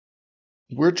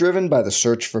We're driven by the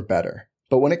search for better.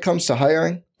 But when it comes to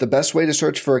hiring, the best way to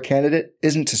search for a candidate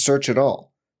isn't to search at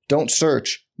all. Don't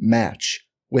search, match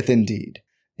with Indeed.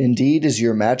 Indeed is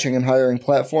your matching and hiring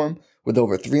platform with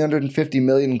over 350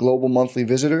 million global monthly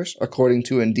visitors, according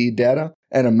to Indeed data,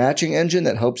 and a matching engine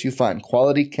that helps you find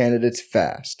quality candidates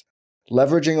fast.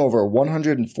 Leveraging over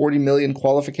 140 million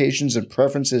qualifications and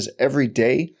preferences every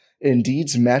day,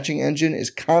 Indeed's matching engine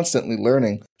is constantly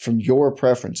learning from your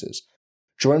preferences.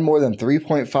 Join more than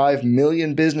 3.5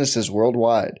 million businesses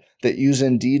worldwide that use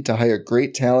Indeed to hire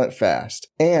great talent fast.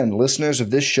 And listeners of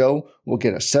this show will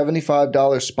get a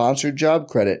 $75 sponsored job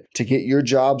credit to get your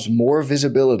jobs more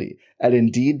visibility at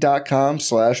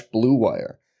Indeed.com/Blue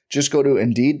Wire. Just go to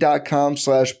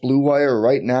Indeed.com/Blue Wire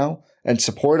right now and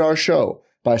support our show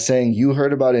by saying you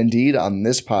heard about Indeed on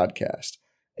this podcast.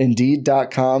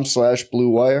 Indeed.com/Blue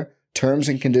Wire. Terms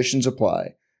and conditions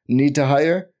apply. Need to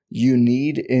hire? You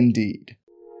need Indeed.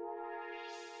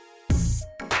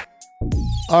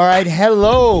 All right,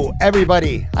 hello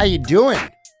everybody. How you doing?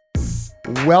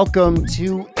 Welcome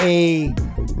to a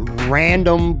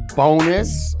random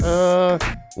bonus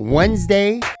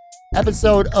Wednesday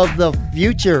episode of the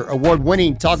Future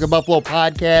award-winning Talk of Buffalo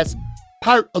podcast,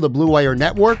 part of the Blue Wire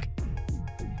Network.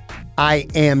 I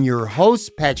am your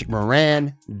host, Patrick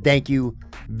Moran. Thank you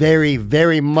very,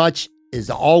 very much, as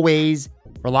always,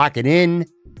 for locking in.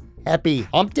 Happy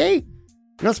Hump Day.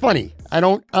 You know, it's funny. I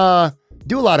don't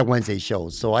do a lot of Wednesday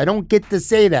shows, so I don't get to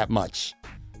say that much.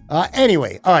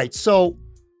 Anyway, all right, so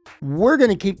we're going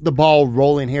to keep the ball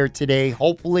rolling here today.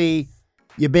 Hopefully,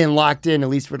 you've been locked in, at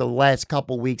least for the last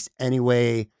couple weeks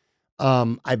anyway.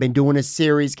 I've been doing a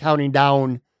series counting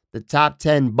down the top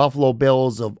 10 Buffalo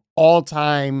Bills of all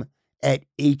time at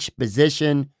each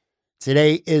position.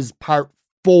 Today is part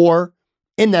 4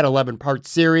 in that 11-part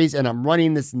series, and I'm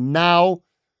running this now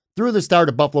through the start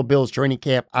of Buffalo Bills training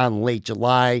camp on late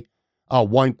July.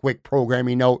 One quick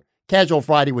programming note. Casual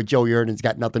Friday with Joe Yerdon's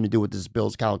got nothing to do with this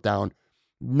Bills countdown.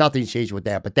 Nothing's changed with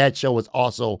that, but that show is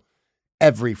also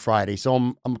every Friday. So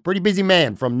I'm a pretty busy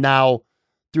man from now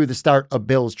through the start of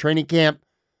Bills training camp.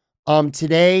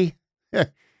 Today,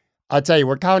 I'll tell you,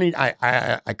 we're counting.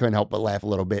 I couldn't help but laugh a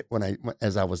little bit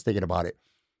as I was thinking about it.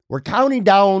 We're counting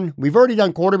down. We've already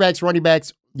done quarterbacks, running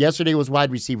backs. Yesterday was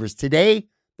wide receivers. Today,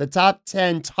 the top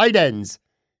 10 tight ends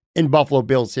in Buffalo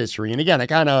Bills history. And again,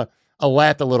 I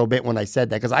laughed a little bit when I said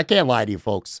that because I can't lie to you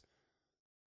folks.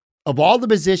 Of all the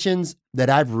positions that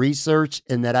I've researched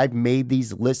and that I've made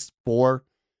these lists for,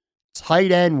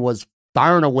 tight end was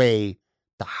far and away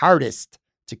the hardest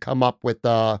to come up with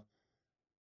 10.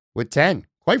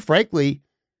 Quite frankly,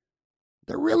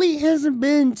 there really hasn't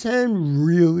been 10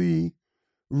 really,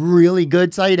 really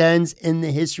good tight ends in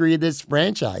the history of this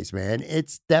franchise, man.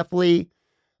 It's definitely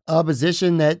a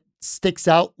position that sticks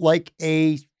out like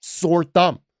a sore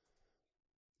thumb.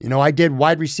 You know, I did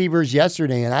wide receivers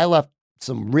yesterday, and I left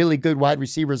some really good wide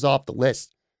receivers off the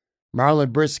list.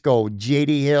 Marlon Briscoe,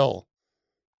 J.D. Hill,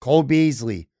 Cole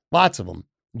Beasley, lots of them.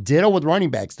 Ditto with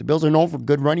running backs. The Bills are known for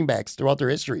good running backs throughout their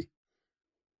history.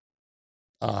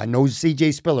 No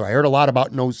C.J. Spiller. I heard a lot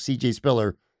about no C.J.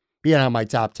 Spiller being on my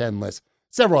top 10 list.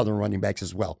 Several other running backs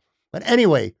as well. But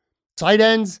anyway, tight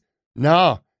ends,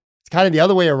 no. It's kind of the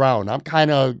other way around.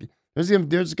 There's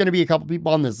going to be a couple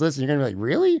people on this list, and you're going to be like,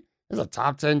 really? There's a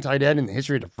top 10 tight end in the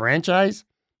history of the franchise?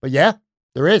 But yeah,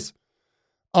 there is.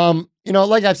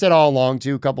 Like I've said all along,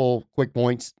 too, a couple quick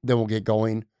points, then we'll get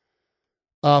going.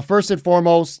 First and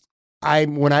foremost,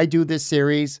 when I do this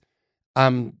series,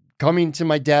 I'm coming to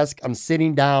my desk, I'm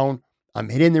sitting down, I'm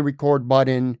hitting the record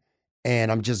button,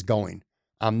 and I'm just going.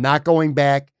 I'm not going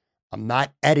back. I'm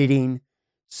not editing.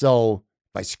 So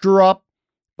if I screw up,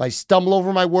 if I stumble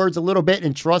over my words a little bit,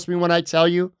 and trust me when I tell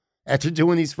you, after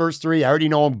doing these first 3, I already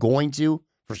know I'm going to,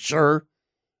 for sure.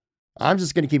 I'm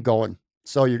just going to keep going.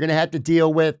 So you're going to have to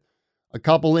deal with a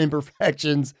couple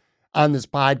imperfections on this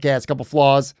podcast, a couple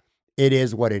flaws. It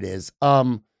is what it is.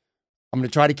 I'm going to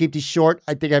try to keep these short.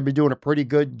 I think I've been doing a pretty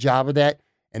good job of that.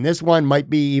 And this one might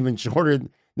be even shorter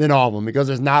than all of them because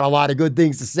there's not a lot of good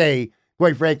things to say,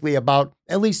 quite frankly, about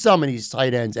at least some of these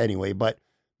tight ends anyway. But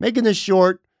making this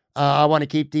short, I want to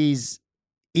keep these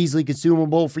easily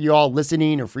consumable for you all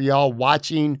listening or for you all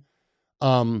watching.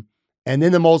 And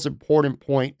then the most important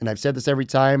point, and I've said this every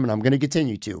time, and I'm going to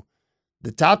continue to,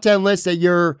 the top 10 list that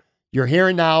you're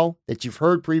hearing now, that you've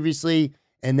heard previously,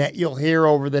 and that you'll hear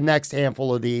over the next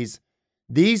handful of these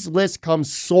lists come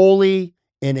solely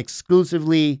and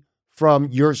exclusively from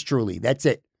yours truly. That's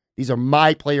it. These are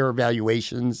my player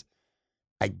evaluations.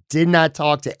 I did not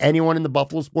talk to anyone in the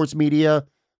Buffalo sports media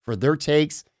for their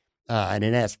takes. I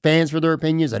didn't ask fans for their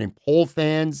opinions. I didn't poll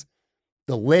fans.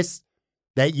 The list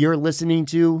that you're listening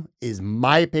to is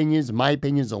my opinions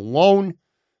alone.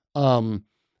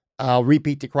 I'll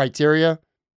repeat the criteria.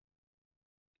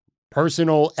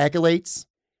 Personal accolades,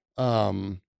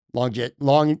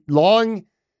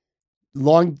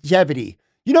 longevity.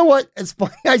 You know what? It's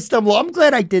funny. I'm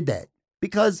glad I did that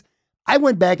because I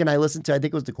went back and I listened to, I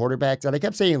think it was the quarterbacks, and I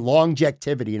kept saying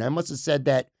longevity, and I must have said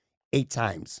that 8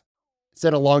 times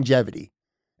instead of longevity.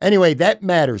 Anyway, that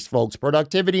matters, folks.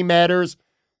 Productivity matters.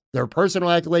 Their personal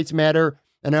accolades matter.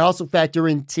 And I also factor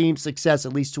in team success,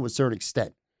 at least to a certain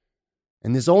extent.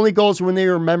 And this only goes when they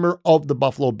are a member of the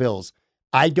Buffalo Bills.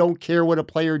 I don't care what a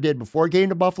player did before getting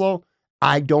to Buffalo.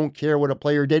 I don't care what a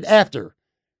player did after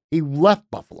he left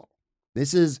Buffalo.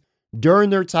 This is during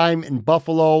their time in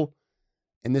Buffalo.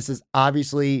 And this is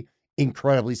obviously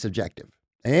incredibly subjective.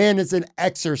 And it's an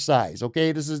exercise,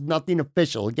 okay? This is nothing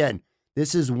official. Again,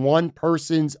 this is one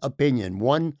person's opinion.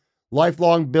 One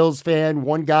lifelong Bills fan,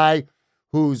 one guy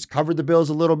who's covered the Bills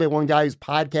a little bit, one guy who's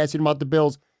podcasting about the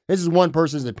Bills. This is one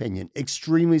person's opinion.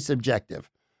 Extremely subjective.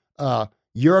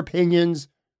 Your opinions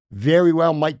very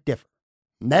well might differ.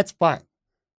 And that's fine.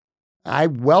 I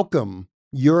welcome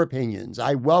your opinions.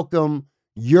 I welcome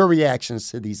your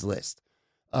reactions to these lists.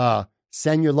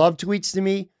 Send your love tweets to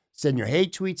me. Send your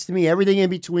hate tweets to me. Everything in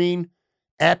between.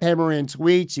 At Hammer and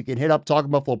Tweets. You can hit up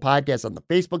Talking Buffalo Podcast on the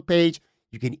Facebook page.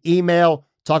 You can email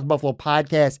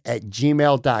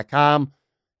talkingbuffalopodcast@gmail.com.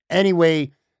 Any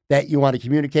way that you want to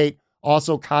communicate.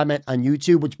 Also comment on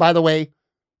YouTube, which, by the way,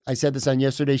 I said this on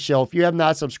yesterday's show. If you have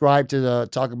not subscribed to the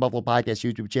Talking Buffalo Podcast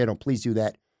YouTube channel, please do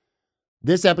that.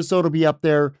 This episode will be up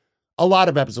there. A lot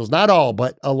of episodes, not all,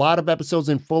 but a lot of episodes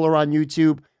in full are on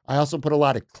YouTube. I also put a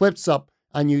lot of clips up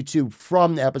on YouTube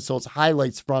from the episodes,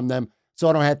 highlights from them, so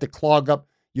I don't have to clog up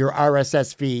your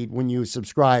RSS feed when you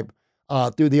subscribe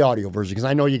through the audio version, because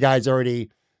I know you guys already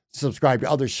subscribe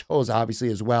to other shows, obviously,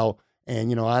 as well,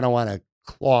 and, I don't want to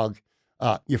clog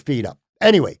your feed up.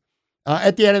 Anyway,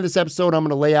 at the end of this episode, I'm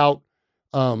going to lay out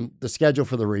the schedule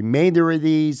for the remainder of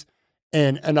these,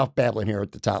 and enough babbling here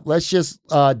at the top. Let's just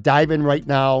dive in right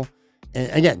now. And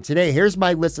again, today, here's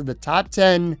my list of the top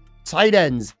 10 tight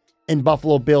ends in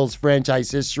Buffalo Bills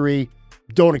franchise history.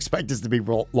 Don't expect this to be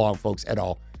long, folks, at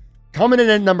all. Coming in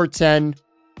at number 10,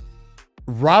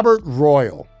 Robert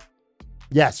Royal.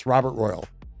 Yes, Robert Royal.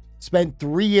 Spent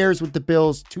 3 years with the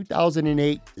Bills,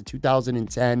 2008 to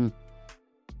 2010.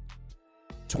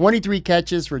 23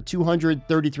 catches for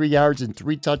 233 yards and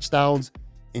 3 touchdowns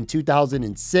in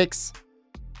 2006.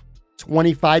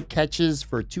 25 catches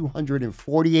for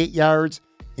 248 yards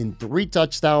and 3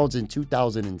 touchdowns in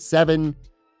 2007.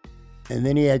 And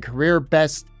then he had career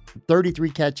best 33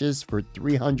 catches for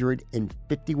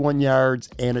 351 yards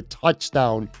and a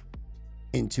touchdown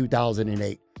in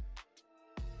 2008.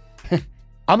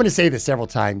 I'm going to say this several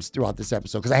times throughout this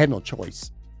episode because I had no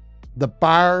choice. The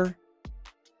bar,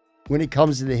 when it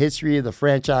comes to the history of the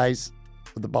franchise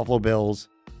of the Buffalo Bills,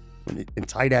 in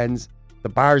tight ends, the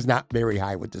bar is not very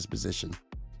high with this position.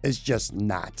 It's just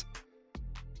not.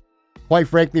 Quite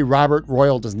frankly, Robert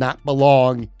Royal does not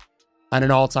belong on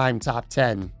an all-time top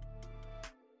 10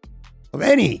 of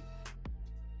anything.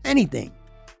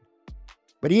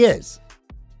 But he is.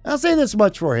 I'll say this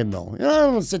much for him, though. I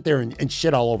don't want to sit there and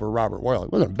shit all over Robert Royal. He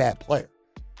wasn't a bad player.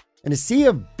 In a sea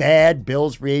of bad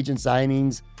Bills free agent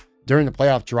signings during the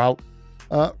playoff drought,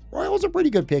 Royal was a pretty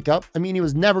good pickup. I mean, he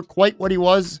was never quite what he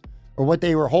was or what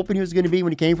they were hoping he was going to be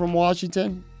when he came from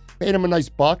Washington. Paid him a nice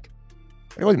buck.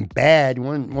 But he wasn't bad. He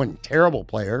wasn't a terrible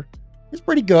player. He was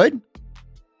pretty good.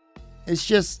 It's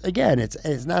just, again,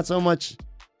 it's not so much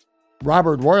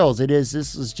Robert Royal as it is.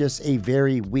 This is just a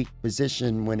very weak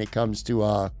position when it comes to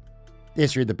the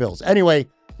history of the Bills. Anyway,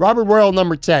 Robert Royal,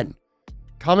 number 10.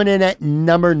 Coming in at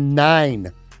number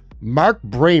 9, Mark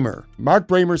Bramer. Mark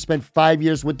Bramer spent 5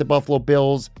 years with the Buffalo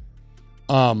Bills.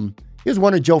 He was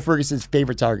one of Joe Ferguson's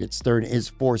favorite targets during his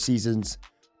 4 seasons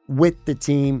with the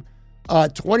team.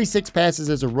 26 passes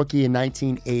as a rookie in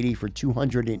 1980 for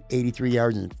 283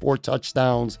 yards and 4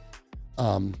 touchdowns.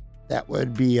 That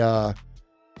would be a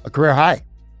career high.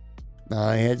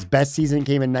 His best season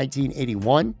came in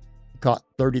 1981. He caught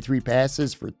 33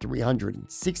 passes for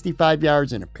 365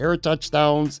 yards and a pair of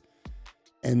touchdowns.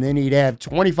 And then he'd have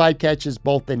 25 catches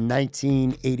both in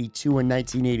 1982 and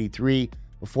 1983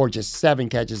 before just 7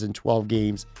 catches in 12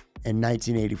 games in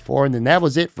 1984. And then that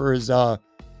was it for his,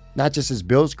 not just his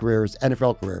Bills career, his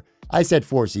NFL career. I said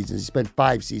 4 seasons. He spent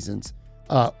 5 seasons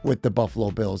with the Buffalo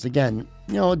Bills. Again,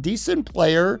 a decent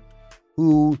player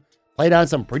who played on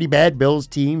some pretty bad Bills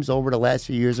teams over the last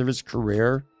few years of his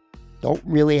career. Don't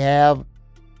really have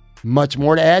much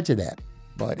more to add to that.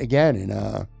 But again,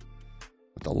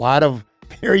 with a lot of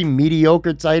very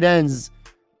mediocre tight ends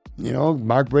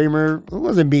Mark Bramer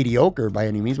wasn't mediocre by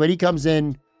any means, but he comes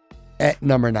in at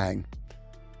number 9.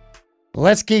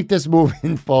 Let's keep this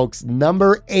moving, folks.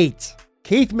 Number 8,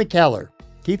 Keith McKellar.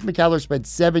 Keith McKellar spent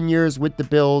 7 years with the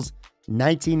Bills,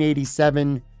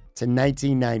 1987 to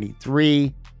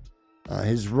 1993.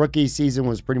 His rookie season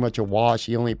was pretty much a wash.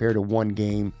 He only appeared in 1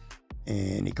 game,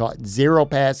 and he caught 0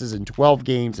 passes in 12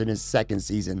 games in his second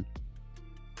season.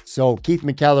 So Keith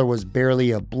McKellar was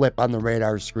barely a blip on the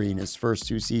radar screen his first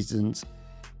 2 seasons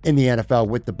in the NFL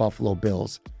with the Buffalo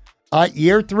Bills.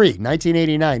 Year 3,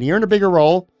 1989, he earned a bigger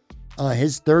role.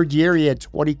 His third year, he had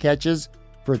 20 catches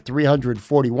for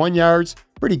 341 yards.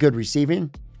 Pretty good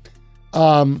receiving.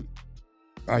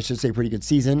 I should say pretty good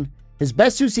season. His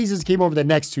best 2 seasons came over the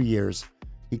next 2 years.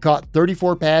 He caught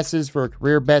 34 passes for a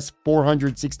career best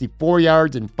 464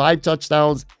 yards and 5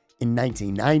 touchdowns in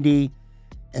 1990.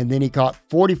 And then he caught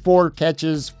 44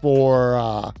 catches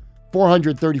for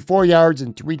 434 yards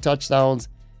and 3 touchdowns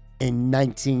in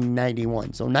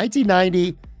 1991. So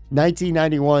 1990,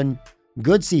 1991,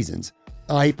 good seasons.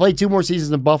 He played 2 more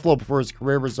seasons in Buffalo before his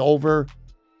career was over.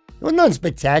 There was nothing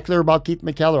spectacular about Keith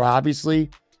McKellar, obviously,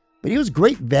 but he was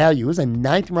great value. He was a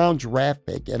 9th round draft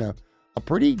pick and a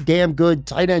pretty damn good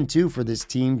tight end too for this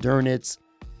team during its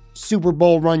Super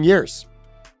Bowl run years.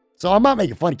 So I'm not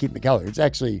making fun of Keith McKellar. It's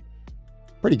actually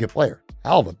pretty good player.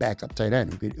 Hell of a backup tight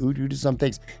end who do some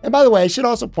things. And by the way, I should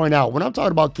also point out, when I'm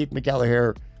talking about Keith McKellar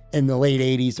here in the late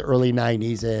 80s, early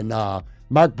 90s, and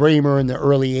Mark Bramer in the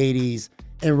early 80s,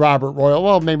 and Robert Royal,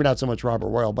 well, maybe not so much Robert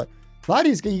Royal, but a lot of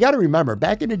these, you got to remember,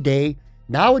 back in the day,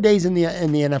 nowadays in the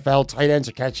NFL, tight ends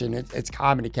are catching, it's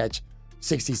common to catch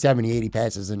 60, 70, 80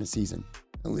 passes in a season.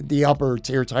 The upper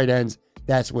tier tight ends,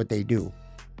 that's what they do.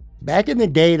 Back in the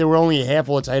day, there were only a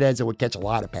handful of tight ends that would catch a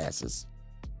lot of passes.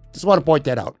 Just want to point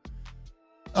that out.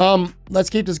 Let's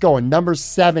keep this going. Number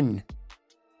 7,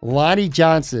 Lonnie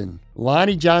Johnson.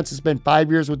 Lonnie Johnson spent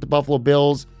 5 years with the Buffalo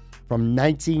Bills from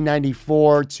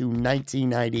 1994 to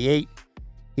 1998.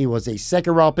 He was a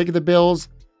 2nd round pick of the Bills,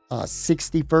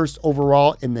 61st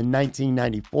overall in the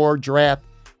 1994 draft.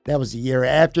 That was the year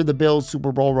after the Bills'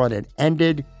 Super Bowl run had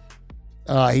ended.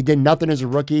 He did nothing as a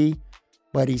rookie,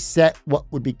 but he set what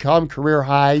would become career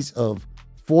highs of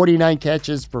 49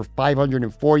 catches for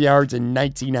 504 yards in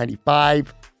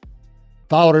 1995.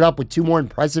 Followed it up with 2 more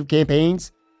impressive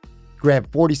campaigns.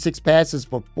 Grabbed 46 passes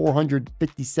for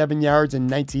 457 yards in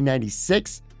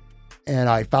 1996. And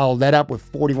I followed that up with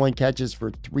 41 catches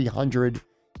for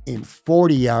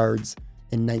 340 yards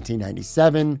in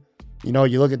 1997.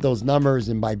 You look at those numbers,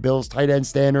 and by Bills tight end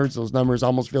standards, those numbers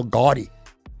almost feel gaudy.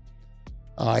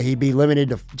 He'd be limited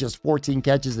to just 14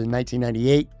 catches in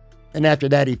 1998. And after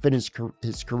that, he finished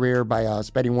his career by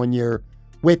spending 1 year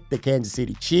with the Kansas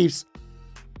City Chiefs.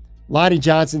 Lonnie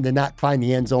Johnson did not find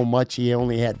the end zone much. He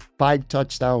only had 5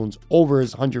 touchdowns over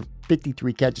his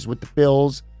 153 catches with the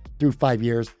Bills through 5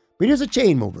 years. But he was a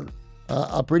chain mover,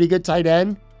 a pretty good tight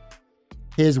end.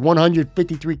 His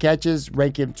 153 catches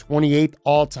rank him 28th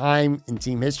all-time in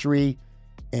team history,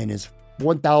 and his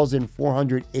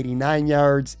 1,489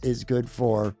 yards is good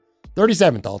for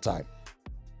 37th all-time.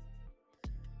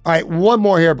 All right, one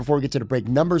more here before we get to the break.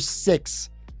 Number 6,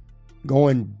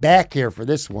 going back here for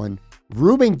this one,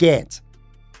 Reuben Gant.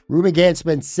 Reuben Gant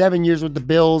spent 7 years with the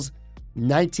Bills,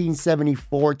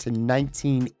 1974 to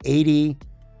 1980.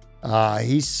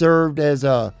 He served as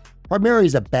primarily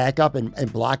as a backup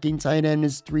and blocking tight end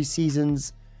his 3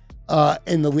 seasons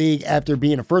in the league after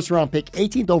being a first-round pick,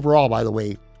 18th overall, by the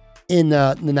way, in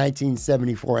the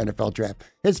 1974 NFL draft.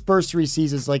 His first 3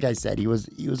 seasons, like I said, he was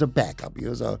a backup. He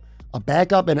was a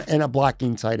backup and a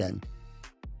blocking tight end,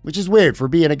 which is weird for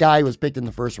being a guy who was picked in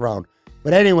the first round.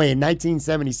 But anyway, in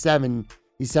 1977,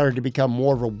 he started to become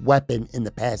more of a weapon in the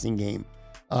passing game.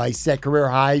 He set career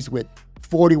highs with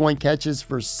 41 catches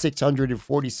for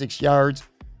 646 yards,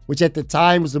 which at the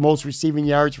time was the most receiving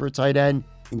yards for a tight end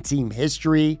in team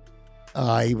history.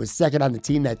 He was second on the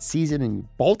team that season in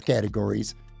both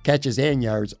categories, catches and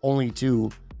yards, only to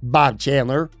Bob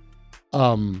Chandler.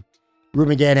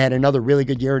 Reuben Gant had another really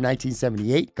good year in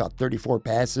 1978, caught 34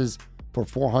 passes for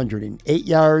 408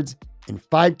 yards and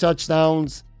 5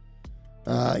 touchdowns.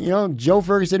 Joe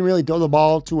Ferguson didn't really throw the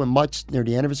ball to him much near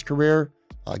the end of his career.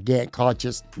 Gant caught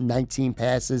just 19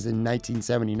 passes in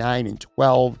 1979 and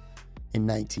 12 in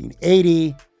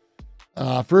 1980.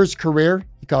 For his career,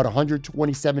 he caught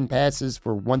 127 passes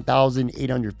for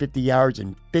 1,850 yards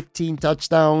and 15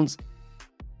 touchdowns.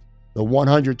 The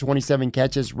 127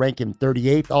 catches rank him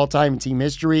 38th all-time in team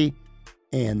history,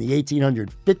 and the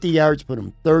 1,850 yards put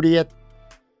him 30th.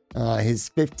 His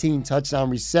 15 touchdown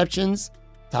receptions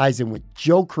ties him with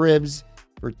Joe Cribbs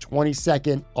for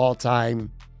 22nd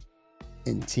all-time.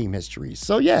 in team history.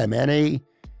 So yeah, man,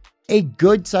 a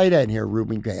good tight end here,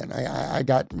 Ruben Grant. I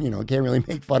got, can't really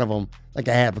make fun of him like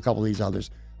I have a couple of these others.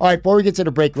 All right, before we get to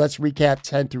the break, let's recap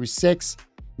 10 through 6.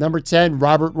 Number 10,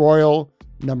 Robert Royal.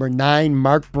 Number 9,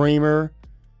 Mark Bramer.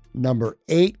 Number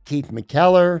 8, Keith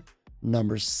McKellar.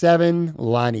 Number 7,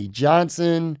 Lonnie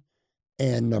Johnson.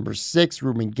 And number 6,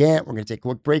 Ruben Gant. We're going to take a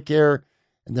quick break here,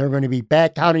 and they're going to be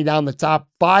back counting down the top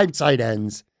 5 tight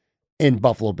ends in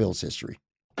Buffalo Bills history.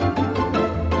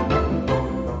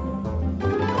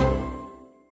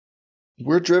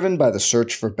 We're driven by the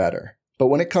search for better. But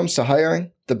when it comes to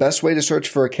hiring, the best way to search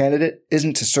for a candidate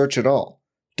isn't to search at all.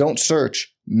 Don't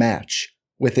search, match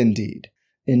with Indeed.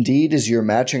 Indeed is your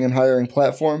matching and hiring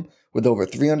platform with over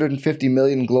 350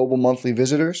 million global monthly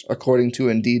visitors, according to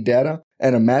Indeed data,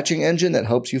 and a matching engine that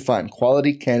helps you find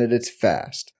quality candidates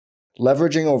fast.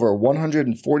 Leveraging over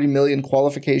 140 million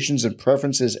qualifications and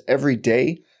preferences every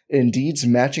day, Indeed's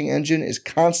matching engine is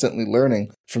constantly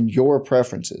learning from your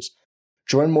preferences.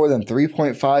 Join more than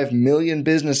 3.5 million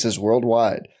businesses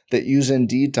worldwide that use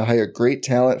Indeed to hire great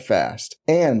talent fast.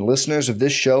 And listeners of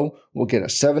this show will get a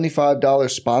 $75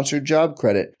 sponsored job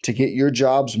credit to get your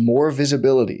jobs more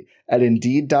visibility at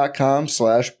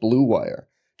Indeed.com/Blue Wire.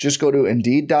 Just go to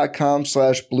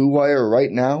Indeed.com/Blue Wire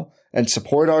right now and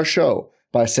support our show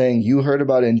by saying you heard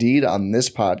about Indeed on this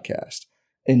podcast.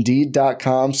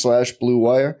 Indeed.com/Blue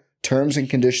Wire. Terms and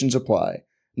conditions apply.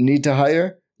 Need to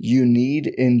hire? You need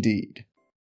Indeed.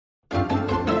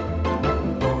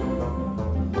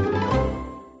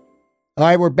 All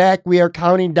right, we're back. We are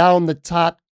counting down the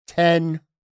top 10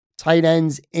 tight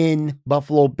ends in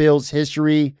Buffalo Bills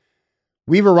history.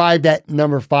 We've arrived at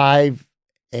number 5,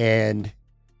 and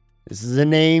this is a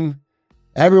name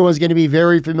everyone's going to be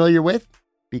very familiar with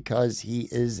because he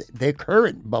is the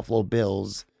current Buffalo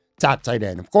Bills top tight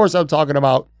end. Of course, I'm talking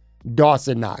about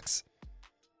Dawson Knox.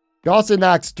 Dawson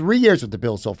Knox, 3 years with the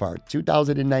Bills so far,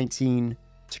 2019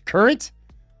 to current.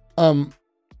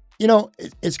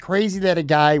 It's crazy that a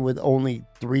guy with only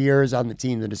 3 years on the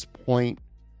team to this point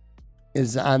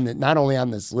is not only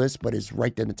on this list, but is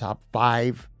right in the top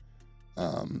 5.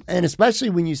 And especially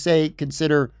when you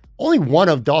consider only one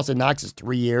of Dawson Knox's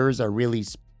 3 years are really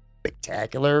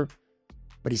spectacular,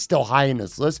 but he's still high in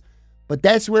this list. But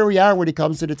that's where we are when it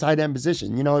comes to the tight end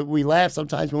position. We laugh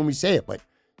sometimes when we say it, but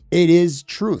it is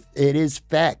truth. It is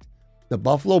fact. The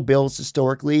Buffalo Bills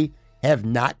historically have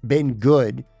not been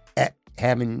good at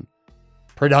having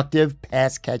productive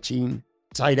pass-catching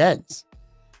tight ends.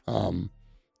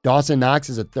 Dawson Knox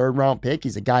is a third-round pick.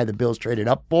 He's a guy the Bills traded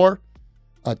up for.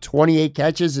 28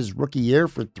 catches his rookie year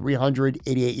for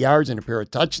 388 yards and a pair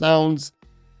of touchdowns.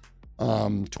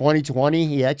 2020,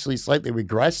 he actually slightly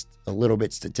regressed a little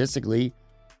bit statistically.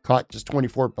 Caught just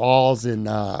 24 balls in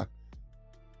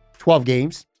 12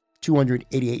 games,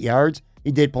 288 yards.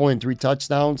 He did pull in 3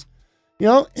 touchdowns.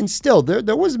 And still,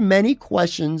 there was many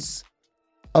questions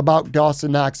about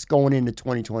Dawson Knox going into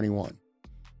 2021.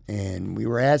 And we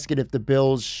were asking if the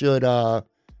Bills should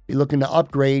be looking to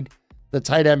upgrade the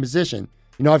tight end position.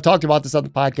 I've talked about this on the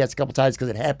podcast a couple times because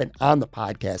it happened on the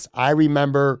podcast. I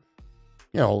remember,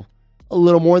 a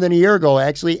little more than a year ago,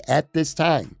 actually, at this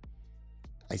time,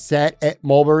 I sat at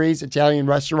Mulberry's Italian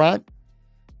restaurant,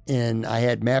 and I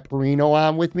had Matt Perino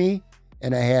on with me,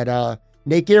 and I had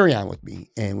Nate Gary on with me,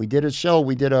 and we did a show.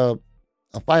 We did a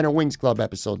Finer Wings Club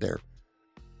episode there.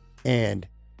 And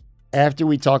after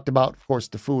we talked about, of course,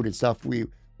 the food and stuff, we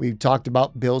talked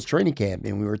about Bills training camp,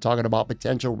 and we were talking about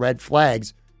potential red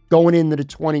flags going into the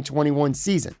 2021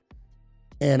 season.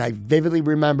 And I vividly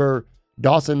remember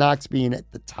Dawson Knox being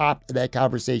at the top of that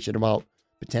conversation about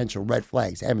potential red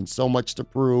flags, having so much to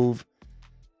prove.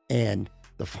 And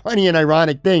the funny and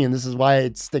ironic thing, and this is why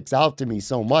it sticks out to me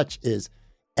so much, is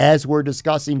as we're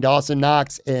discussing Dawson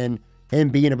Knox and him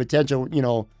being a potential,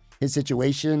 his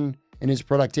situation and his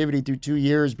productivity through 2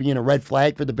 years being a red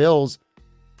flag for the Bills,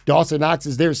 Dawson Knox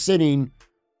is there sitting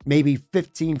maybe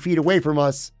 15 feet away from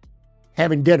us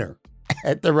having dinner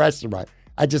at the restaurant.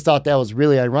 I just thought that was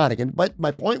really ironic. But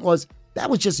my point was, that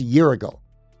was just a year ago,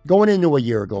 going into a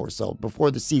year ago or so before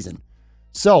the season.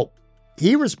 So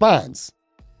he responds.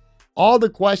 All the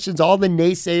questions, all the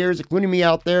naysayers, including me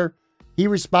out there, he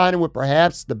responded with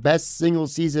perhaps the best single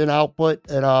season output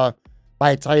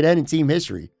by a tight end in team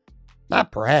history.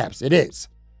 Not perhaps, it is.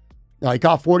 Now, he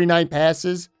caught 49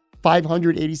 passes,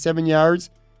 587 yards,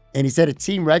 and he set a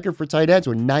team record for tight ends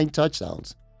with 9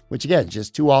 touchdowns, which again,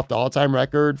 just 2 off the all-time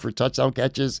record for touchdown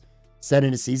catches set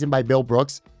in a season by Bill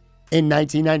Brooks in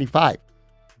 1995.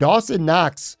 Dawson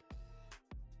Knox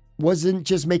wasn't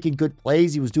just making good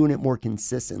plays, he was doing it more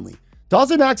consistently.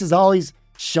 Dawson Knox has always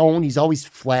shown, he's always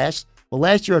flashed But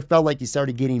last year, it felt like he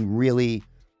started getting really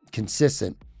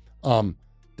consistent.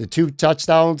 The 2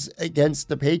 touchdowns against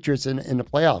the Patriots in the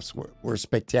playoffs were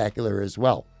spectacular as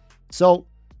well. So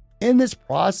in this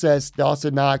process,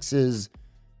 Dawson Knox is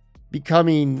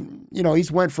becoming,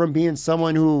 he's went from being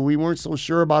someone who we weren't so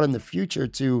sure about in the future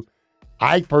to,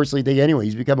 I personally think anyway,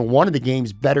 he's becoming one of the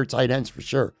game's better tight ends for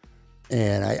sure.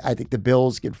 And I think the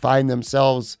Bills could find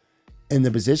themselves in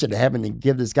the position of having to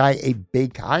give this guy a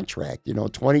big contract.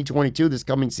 2022, this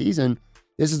coming season,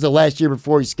 this is the last year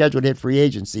before he's scheduled to hit free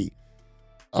agency.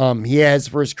 He has,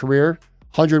 for his career,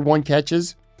 101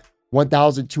 catches,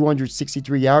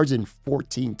 1,263 yards, and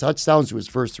 14 touchdowns to his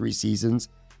first 3 seasons.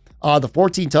 The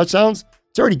 14 touchdowns,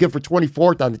 it's already good for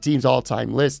 24th on the team's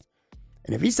all-time list.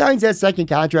 And if he signs that second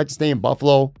contract to stay in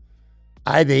Buffalo,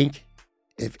 I think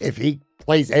if he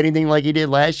plays anything like he did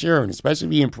last year, and especially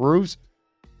if he improves,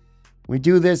 we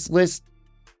do this list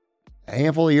a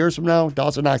handful of years from now,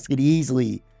 Dawson Knox could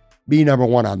easily be number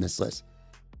 1 on this list.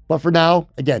 But for now,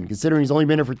 again, considering he's only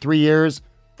been here for 3 years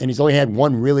and he's only had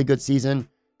 1 really good season,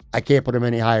 I can't put him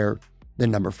any higher than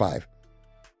number 5.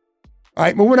 All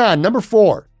right, moving on. Number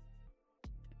 4.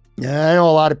 I know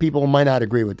a lot of people might not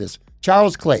agree with this.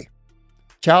 Charles Clay.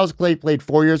 Charles Clay played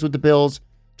 4 years with the Bills,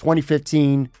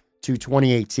 2015 to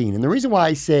 2018. And the reason why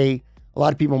I say a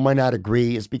lot of people might not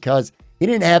agree is because he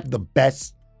didn't have the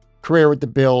best career with the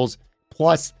Bills.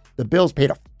 Plus, the Bills paid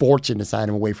a fortune to sign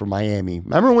him away from Miami.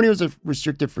 Remember when he was a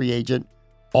restricted free agent?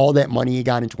 All that money he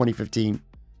got in 2015?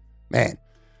 Man,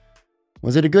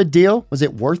 was it a good deal? Was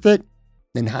it worth it?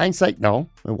 In hindsight, no,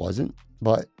 it wasn't.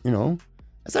 But,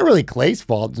 that's not really Clay's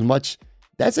fault as much.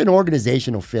 That's an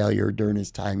organizational failure during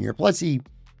his time here. Plus, he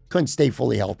couldn't stay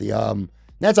fully healthy. That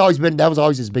was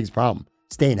always his biggest problem,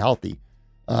 staying healthy.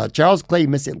 Charles Clay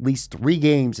missed at least 3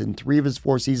 games in 3 of his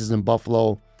 4 seasons in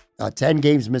Buffalo. 10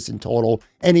 games missed in total.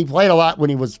 And he played a lot when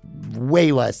he was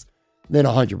way less than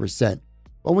 100%.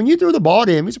 But when you threw the ball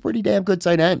to him, he's a pretty damn good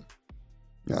tight end.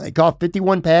 He caught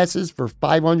 51 passes for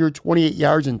 528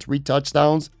 yards and 3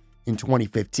 touchdowns in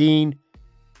 2015.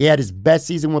 He had his best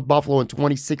season with Buffalo in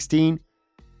 2016.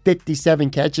 57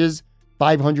 catches,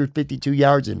 552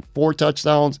 yards, and 4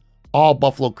 touchdowns. All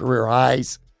Buffalo career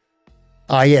highs.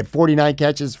 He had 49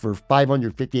 catches for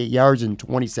 558 yards in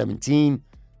 2017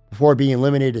 before being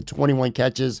limited to 21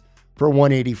 catches for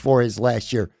 184 his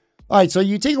last year. All right, so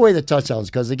you take away the touchdowns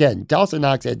because, again, Dawson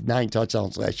Knox had 9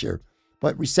 touchdowns last year.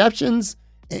 But receptions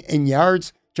and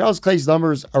yards, Charles Clay's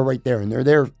numbers are right there, and they're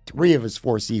there 3 of his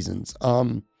 4 seasons.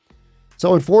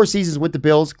 So in 4 seasons with the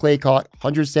Bills, Clay caught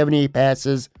 178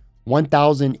 passes,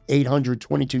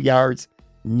 1,822 yards,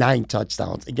 9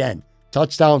 touchdowns. Again,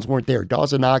 touchdowns weren't there.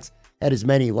 Dawson Knox had as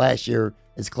many last year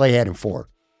as Clay had in 4.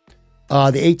 The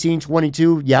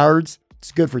 1,822 yards,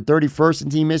 it's good for 31st in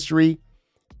team history,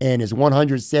 and his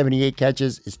 178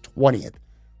 catches is 20th.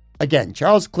 Again,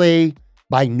 Charles Clay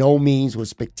by no means was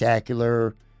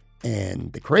spectacular,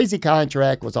 and the crazy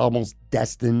contract was almost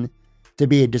destined to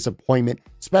be a disappointment,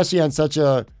 especially on such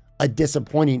a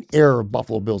disappointing era of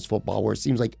Buffalo Bills football, where it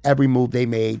seems like every move they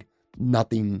made,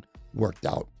 nothing worked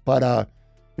out. But,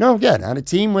 again, on a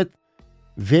team with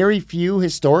very few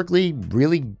historically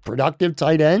really productive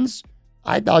tight ends,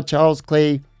 I thought Charles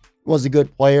Clay was a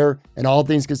good player, and all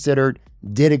things considered,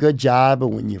 did a good job. But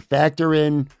when you factor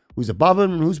in who's above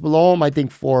him and who's below him, I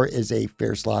think 4 is a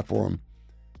fair slot for him.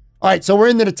 All right, so we're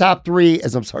into the top 3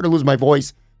 as I'm starting to lose my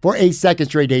voice for a second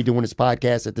straight day doing this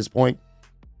podcast at this point.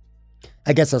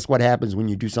 I guess that's what happens when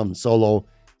you do something solo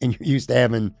and you're used to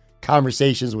having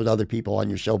conversations with other people on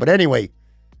your show. But anyway,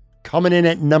 coming in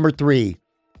at number 3,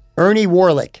 Ernie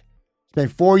Warlick.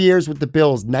 Spent 4 years with the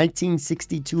Bills,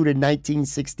 1962 to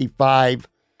 1965.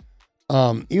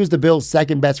 He was the Bills'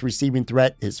 second best receiving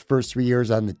threat his first 3 years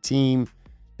on the team.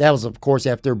 That was, of course,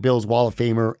 after Bills Wall of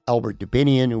Famer Albert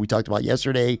Dubinian, who we talked about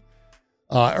yesterday.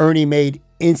 Ernie made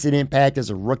instant impact as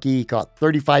a rookie. He caught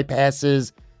 35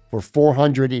 passes for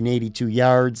 482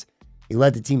 yards. He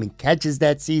led the team in catches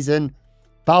that season.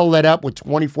 Followed that up with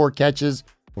 24 catches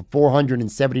for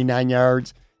 479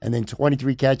 yards. And then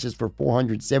 23 catches for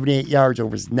 478 yards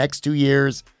over his next 2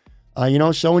 years.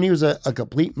 Showing he was a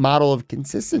complete model of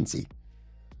consistency.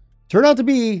 Turned out to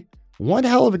be one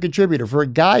hell of a contributor for a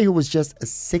guy who was just a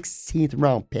 16th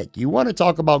round pick. You want to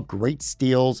talk about great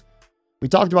steals. We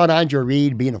talked about Andre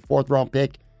Reed being a 4th round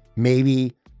pick,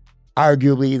 maybe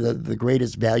arguably the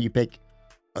greatest value pick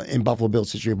in Buffalo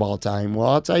Bills history of all time. Well,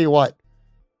 I'll tell you what,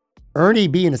 Ernie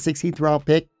being a 16th round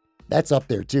pick, that's up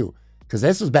there too. Because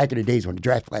this was back in the days when the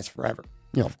draft lasts forever.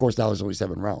 Of course, now there's only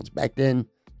 7 rounds. Back then,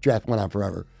 draft went on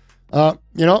forever.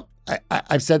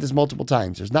 I've said this multiple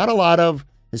times. There's not a lot of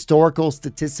historical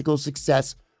statistical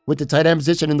success with the tight end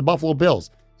position in the Buffalo Bills,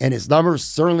 and his numbers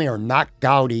certainly are not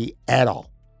gaudy at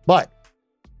all. But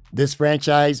this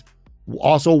franchise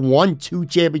also won 2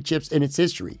 championships in its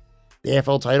history, the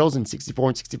AFL titles in 64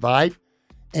 and 65,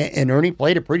 and Ernie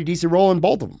played a pretty decent role in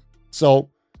both of them. So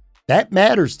that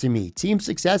matters to me. Team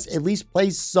success at least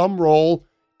plays some role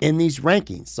in these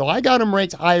rankings. So I got him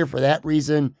ranked higher for that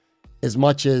reason as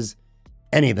much as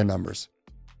any of the numbers.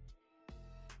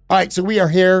 All right, so we are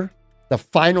here, the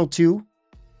final 2.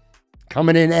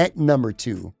 Coming in at number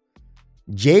 2,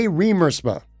 Jay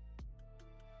Riemersma.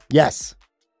 Yes,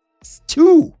 it's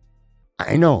 2.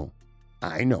 I know.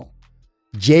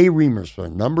 Jay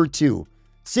Riemersma, number 2.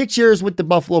 6 years with the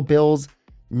Buffalo Bills,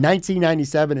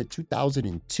 1997 to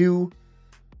 2002.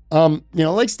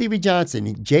 Like Stevie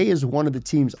Johnson, Jay is one of the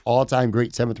team's all-time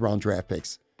great 7th round draft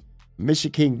picks.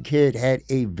 Michigan kid had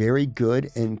a very good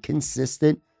and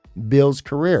consistent Bills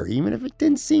career, even if it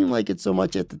didn't seem like it so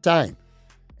much at the time.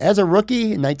 As a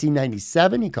rookie in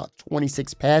 1997, he caught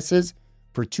 26 passes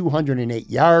for 208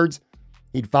 yards.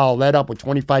 He'd follow that up with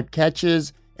 25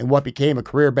 catches and what became a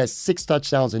career-best 6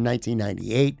 touchdowns in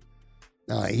 1998.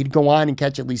 He'd go on and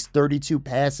catch at least 32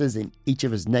 passes in each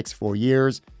of his next 4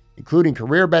 years, including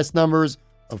career-best numbers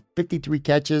of 53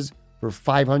 catches for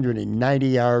 590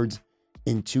 yards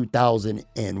in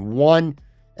 2001.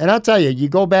 And I'll tell you, you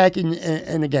go back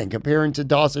and again, comparing to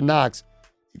Dawson Knox,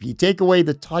 if you take away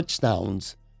the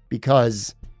touchdowns,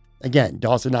 because, again,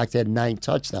 Dawson Knox had 9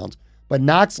 touchdowns. But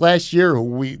Knox last year, who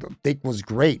we think was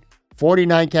great,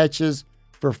 49 catches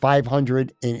for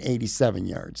 587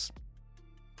 yards.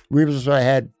 Riemersma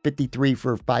had 53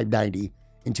 for 590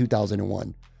 in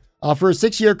 2001. For a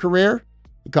 6-year career,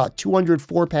 he caught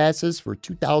 204 passes for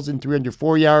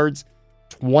 2,304 yards,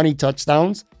 20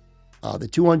 touchdowns. The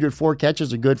 204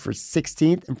 catches are good for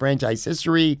 16th in franchise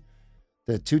history.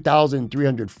 The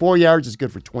 2,304 yards is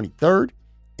good for 23rd.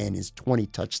 And his 20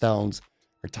 touchdowns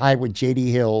are tied with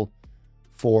J.D. Hill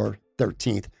for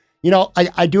 13th.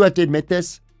 I do have to admit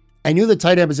this. I knew the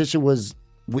tight end position was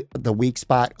the weak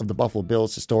spot of the Buffalo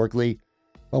Bills historically.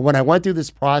 But when I went through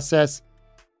this process,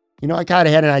 I kind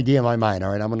of had an idea in my mind.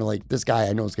 All right, I'm going to this guy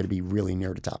I know is going to be really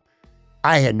near the top.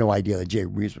 I had no idea that Jay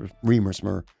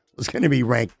Riemersma was going to be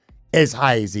ranked as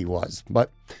high as he was. But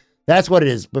that's what it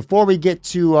is. Before we get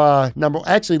to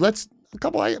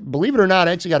believe it or not,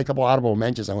 I actually got a couple honorable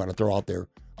mentions I want to throw out there.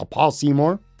 Paul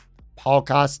Seymour, Paul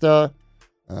Costa,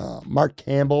 Mark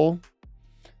Campbell,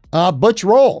 Butch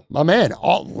Roll, my man.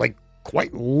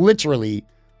 Quite literally,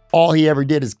 all he ever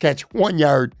did is catch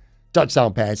 1-yard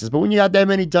touchdown passes. But when you got that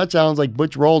many touchdowns like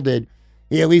Butch Roll did,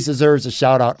 he at least deserves a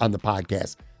shout out on the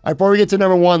podcast. All right, before we get to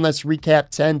number 1, let's recap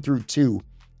 10 through 2.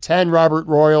 10, Robert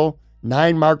Royal.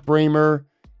 9, Mark Bramer.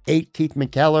 8, Keith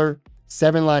McKellar.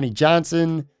 7, Lonnie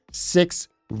Johnson. 6,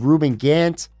 Reuben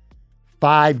Gant.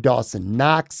 5, Dawson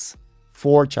Knox.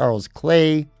 4, Charles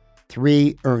Clay.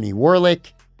 3, Ernie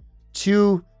Werlich.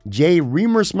 2, Jay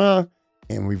Riemersma.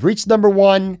 And we've reached number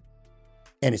 1,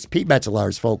 and it's Pete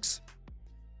Metzelaars, folks.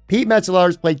 Pete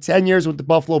Metzelaars played 10 years with the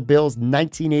Buffalo Bills,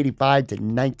 1985 to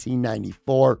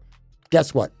 1994.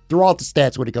 Guess what? Throw out the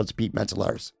stats when it comes to Pete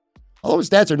Metzelaars. Although his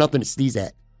stats are nothing to sneeze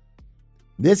at.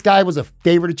 This guy was a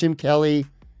favorite of Jim Kelly,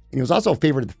 and he was also a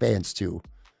favorite of the fans, too.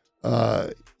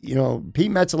 Pete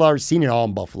Metzelaars seen it all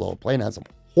in Buffalo, playing on some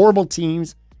horrible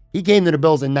teams. He came to the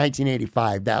Bills in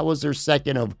 1985. That was their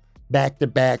second of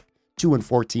back-to-back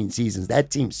 2-14 seasons. That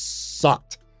team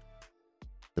sucked.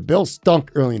 The Bills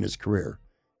stunk early in his career.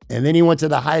 And then he went to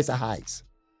the highest of highs,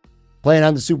 playing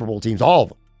on the Super Bowl teams, all of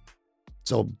them.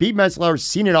 So Pete Metzelaars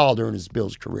seen it all during his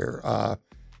Bills career.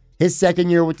 His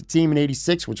second year with the team in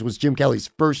 86, which was Jim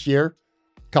Kelly's first year,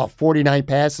 caught 49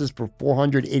 passes for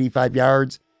 485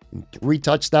 yards and 3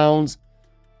 touchdowns.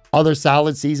 Other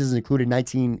solid seasons included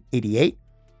 1988.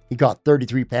 He caught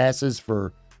 33 passes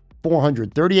for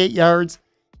 438 yards.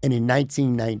 And in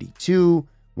 1992,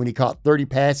 when he caught 30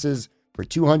 passes for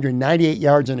 298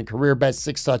 yards and a career-best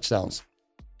 6 touchdowns.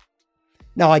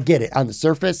 Now, I get it. On the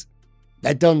surface,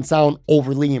 that doesn't sound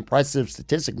overly impressive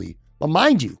statistically. But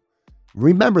mind you,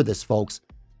 remember this, folks.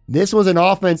 This was an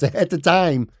offense that at the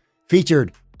time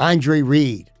featured Andre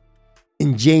Reed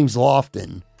and James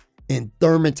Lofton and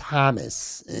Thurman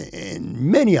Thomas and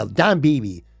many of them, Don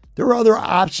Beebe. There were other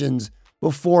options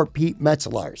before Pete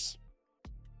Metzelaars.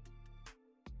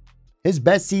 His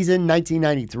best season,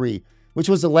 1993, which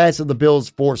was the last of the Bills'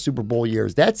 4 Super Bowl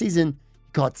years. That season,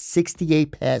 he caught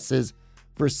 68 passes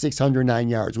for 609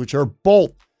 yards, which are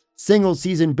both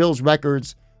single-season Bills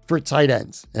records for tight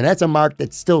ends. And that's a mark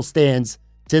that still stands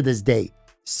to this day.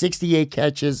 68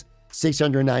 catches,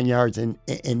 609 yards in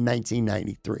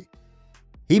 1993.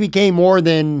 He became more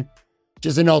than which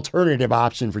is an alternative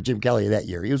option for Jim Kelly that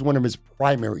year. He was one of his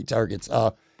primary targets.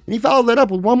 And he followed that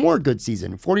up with one more good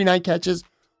season. 49 catches,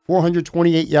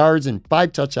 428 yards, and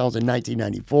 5 touchdowns in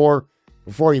 1994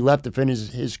 before he left to finish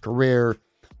his career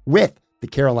with the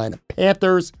Carolina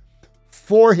Panthers.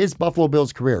 For his Buffalo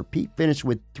Bills career, Pete finished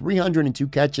with 302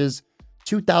 catches,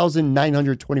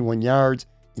 2,921 yards,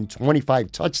 and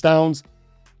 25 touchdowns.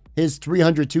 His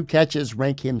 302 catches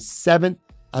rank him 7th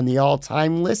on the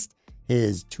all-time list.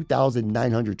 His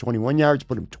 2,921 yards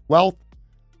put him 12th.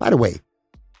 By the way,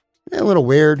 a little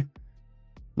weird.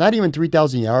 Not even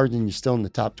 3,000 yards and you're still in the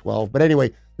top 12. But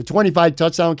anyway, the 25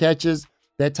 touchdown catches,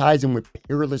 that ties him with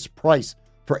Peerless Price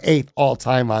for 8th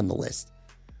all-time on the list.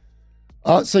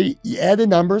 So you add the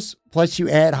numbers, plus you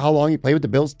add how long he played with the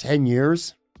Bills, 10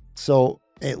 years. So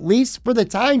at least for the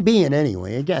time being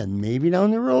anyway, again, maybe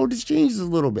down the road this changes a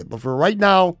little bit. But for right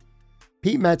now,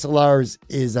 Pete Metzelaars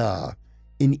is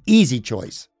an easy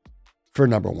choice for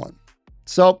number 1.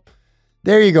 So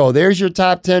there you go. There's your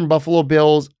top 10 Buffalo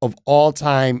Bills of all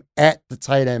time at the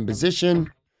tight end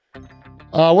position.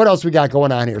 What else we got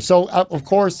going on here? So, of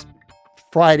course,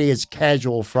 Friday is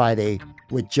Casual Friday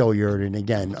with Joe Yerdon.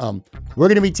 Again, we're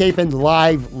going to be taping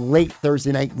live late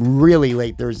Thursday night, really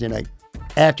late Thursday night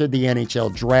after the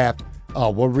NHL draft.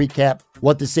 We'll recap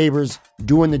what the Sabres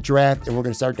do in the draft, and we're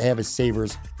going to start to have a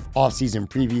Sabres offseason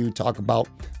preview, talk about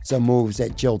some moves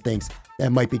that Joe thinks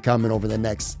that might be coming over the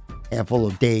next handful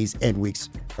of days and weeks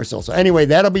or so. So anyway,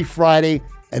 that'll be Friday,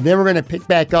 and then we're going to pick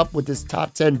back up with this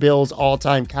top 10 Bills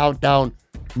all-time countdown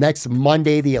next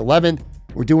Monday, the 11th.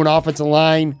 We're doing offensive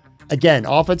line. Again,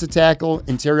 offensive tackle,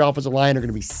 interior offensive line are going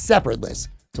to be separate lists.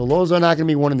 So those are not going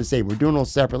to be one and the same. We're doing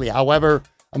those separately. However,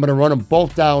 I'm going to run them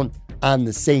both down on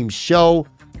the same show.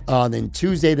 Then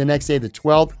Tuesday, the next day, the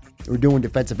 12th, we're doing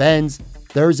defensive ends.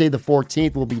 Thursday, the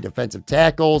 14th, will be defensive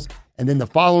tackles. And then the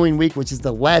following week, which is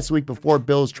the last week before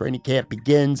Bills training camp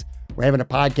begins, we're having a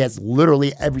podcast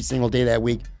literally every single day that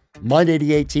week. Monday,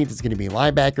 the 18th, is going to be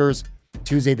linebackers.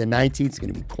 Tuesday, the 19th, is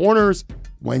going to be corners.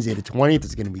 Wednesday, the 20th,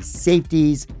 is going to be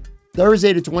safeties.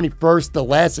 Thursday, the 21st, the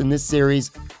last in this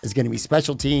series, is going to be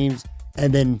special teams.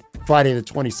 And then Friday, the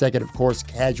 22nd, of course,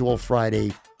 Casual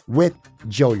Friday with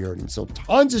Joe Yerdon. So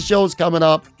tons of shows coming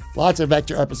up. Lots of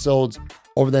extra episodes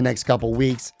over the next couple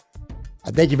weeks.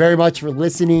 I thank you very much for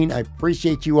listening. I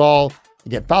appreciate you all.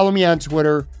 Again, follow me on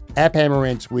Twitter,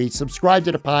 @HammerandTweet. Subscribe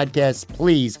to the podcast,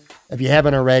 please, if you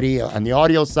haven't already, on the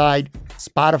audio side,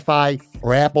 Spotify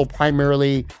or Apple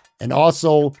primarily. And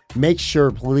also,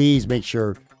 please make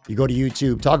sure you go to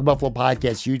YouTube, Talk Buffalo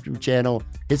Podcast YouTube channel,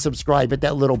 hit subscribe, hit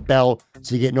that little bell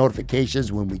so you get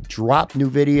notifications when we drop new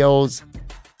videos.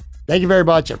 Thank you very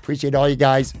much. I appreciate all you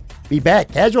guys. Be back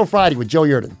Casual Friday with Joe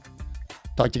Yerdon.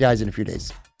 Talk to you guys in a few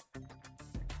days.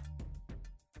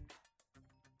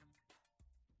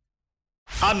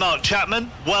 I'm Mark Chapman.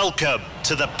 Welcome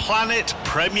to the Planet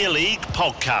Premier League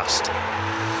podcast.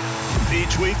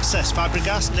 Each week, Cesc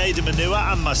Fabregas, Nader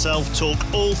Manua and myself talk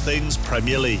all things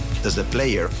Premier League. As a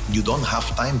player, you don't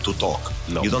have time to talk.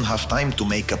 No. You don't have time to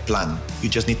make a plan. You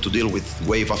just need to deal with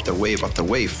wave after wave after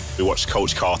wave. We watched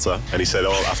Coach Carter and he said,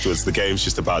 afterwards, the game's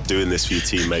just about doing this for your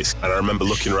teammates. And I remember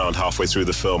looking around halfway through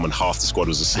the film and half the squad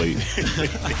was asleep.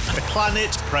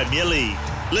 Planet Premier League.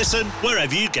 Listen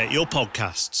wherever you get your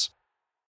podcasts.